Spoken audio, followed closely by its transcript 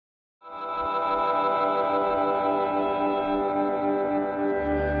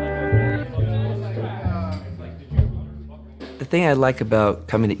thing I like about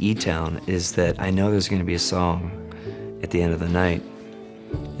coming to eTown is that I know there's going to be a song at the end of the night.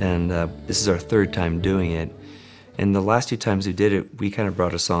 And this is our third time doing it. And the last two times we did it, we kind of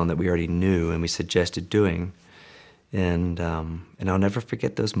brought a song that we already knew and we suggested doing. And I'll never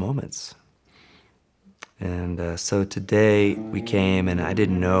forget those moments. And so today we came and I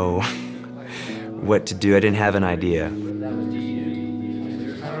didn't know what to do. I didn't have an idea.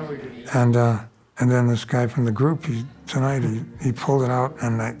 And then this guy from the group, tonight he pulled it out,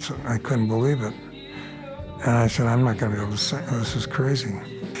 and I couldn't believe it. And I said, I'm not going to be able to sing. This is crazy.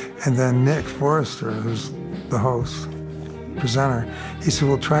 And then Nick Forster, who's the host, presenter, he said,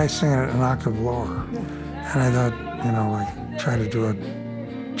 well, try singing it an octave lower. And I thought, you know, like, try to do a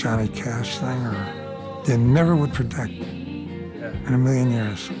Johnny Cash thing, or you never would predict in a million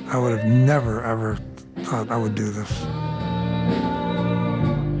years. I would have never, ever thought I would do this.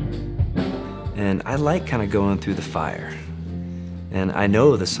 And I like kind of going through the fire. And I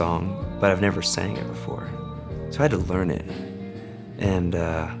know the song, but I've never sang it before. So I had to learn it. And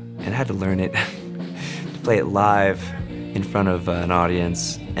I had to learn it to play it live in front of an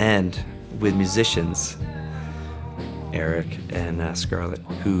audience and with musicians, Eric and Scarlett,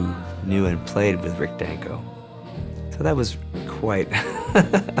 who knew and played with Rick Danko. So that was quite,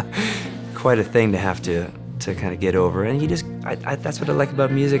 quite a thing to have to kind of get over. And you just, that's what I like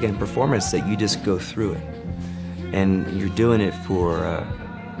about music and performance, that you just go through it. And you're doing it for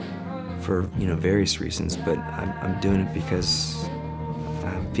you know, various reasons, but I'm doing it because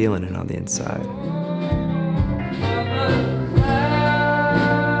I'm feeling it on the inside.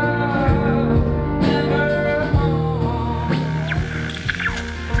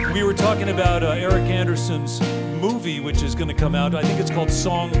 We were talking about Eric Andersen's movie, which is going to come out. I think it's called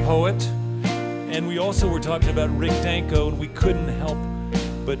Song Poet. And we also were talking about Rick Danko, and we couldn't help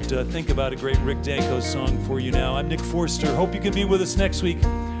but think about a great Rick Danko song for you now. I'm Nick Forster. Hope you can be with us next week,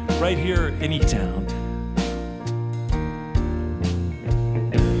 right here in eTown.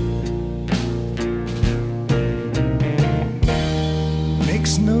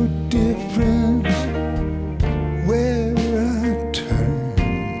 Makes no difference where I turn.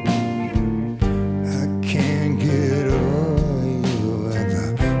 I can't get over you, and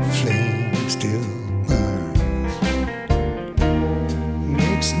the flame still burns.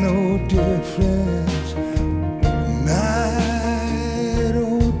 Makes no difference night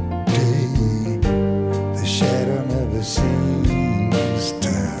or day. The shadow never seems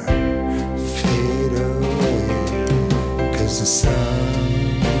to fade away, 'cause the sun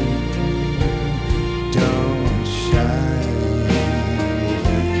don't shine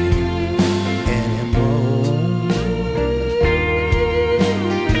anymore.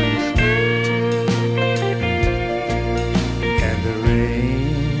 And the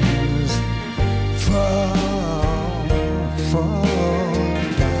rains fall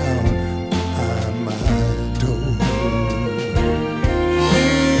down on my door.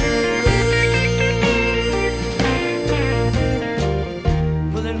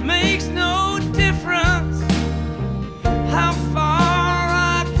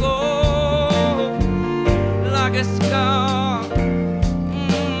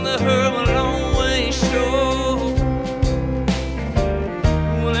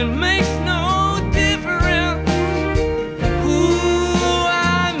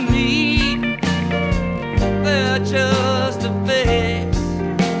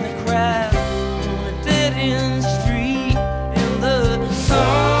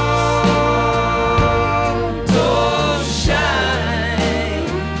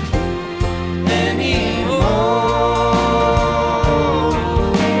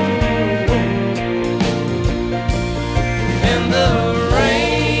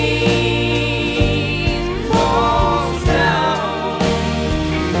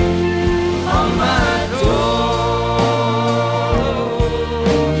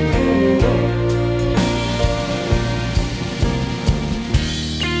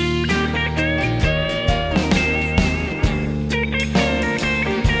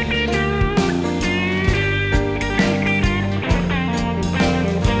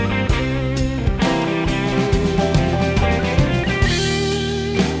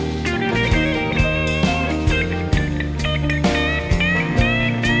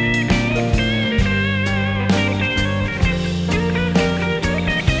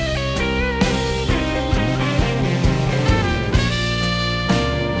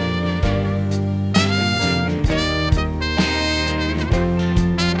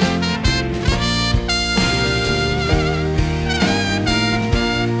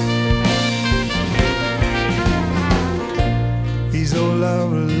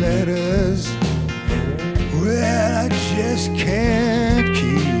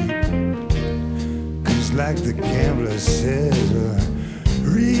 like the gambler says,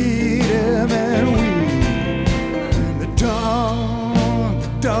 read him and weep. The dawn,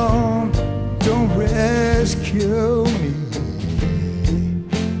 don't rescue me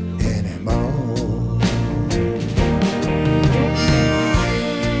anymore.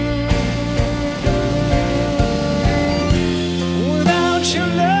 Without your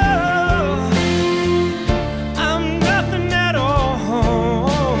love, I'm nothing at all.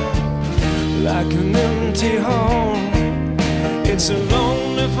 Like an empty home, it's a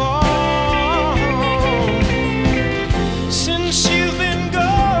lonely fall. Since you've been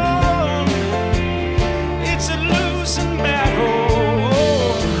gone, it's a losing battle.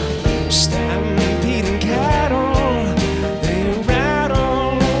 Stampeding cattle, they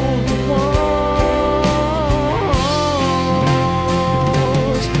rattle the walls.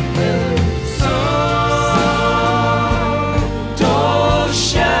 The sun don't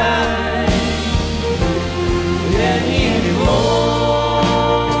shine anymore.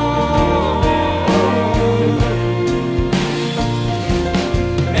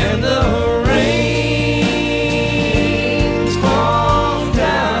 And the rains fall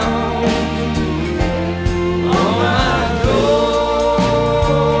down on my door.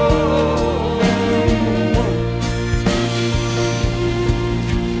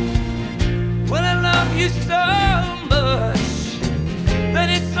 Well, I love you so much that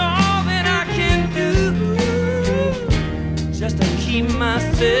it's all that I can do, just to keep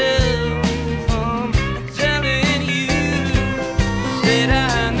myself from telling you that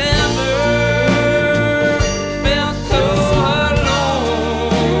I never felt so alone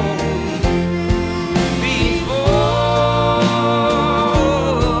before.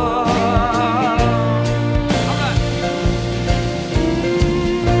 All right.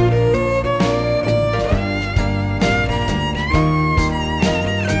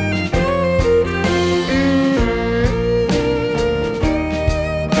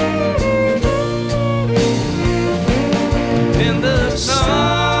 And the sun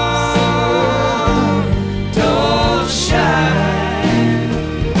don't shine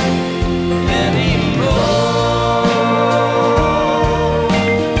anymore.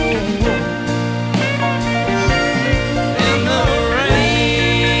 And the rain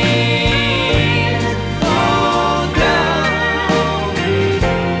fall down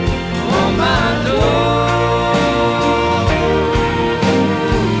on my door.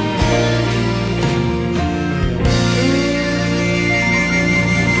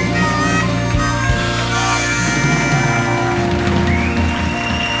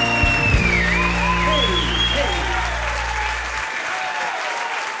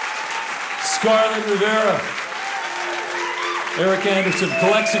 Scarlett Rivera, Eric Andersen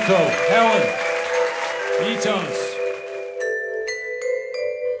Calexico, Helen, eTown.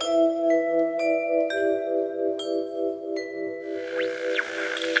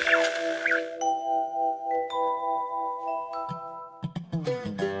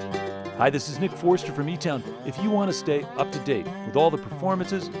 Hi, this is Nick Forster from eTown. If you want to stay up to date with all the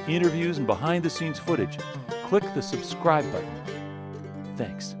performances, interviews, and behind-the-scenes footage, click the subscribe button.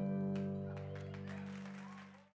 Thanks.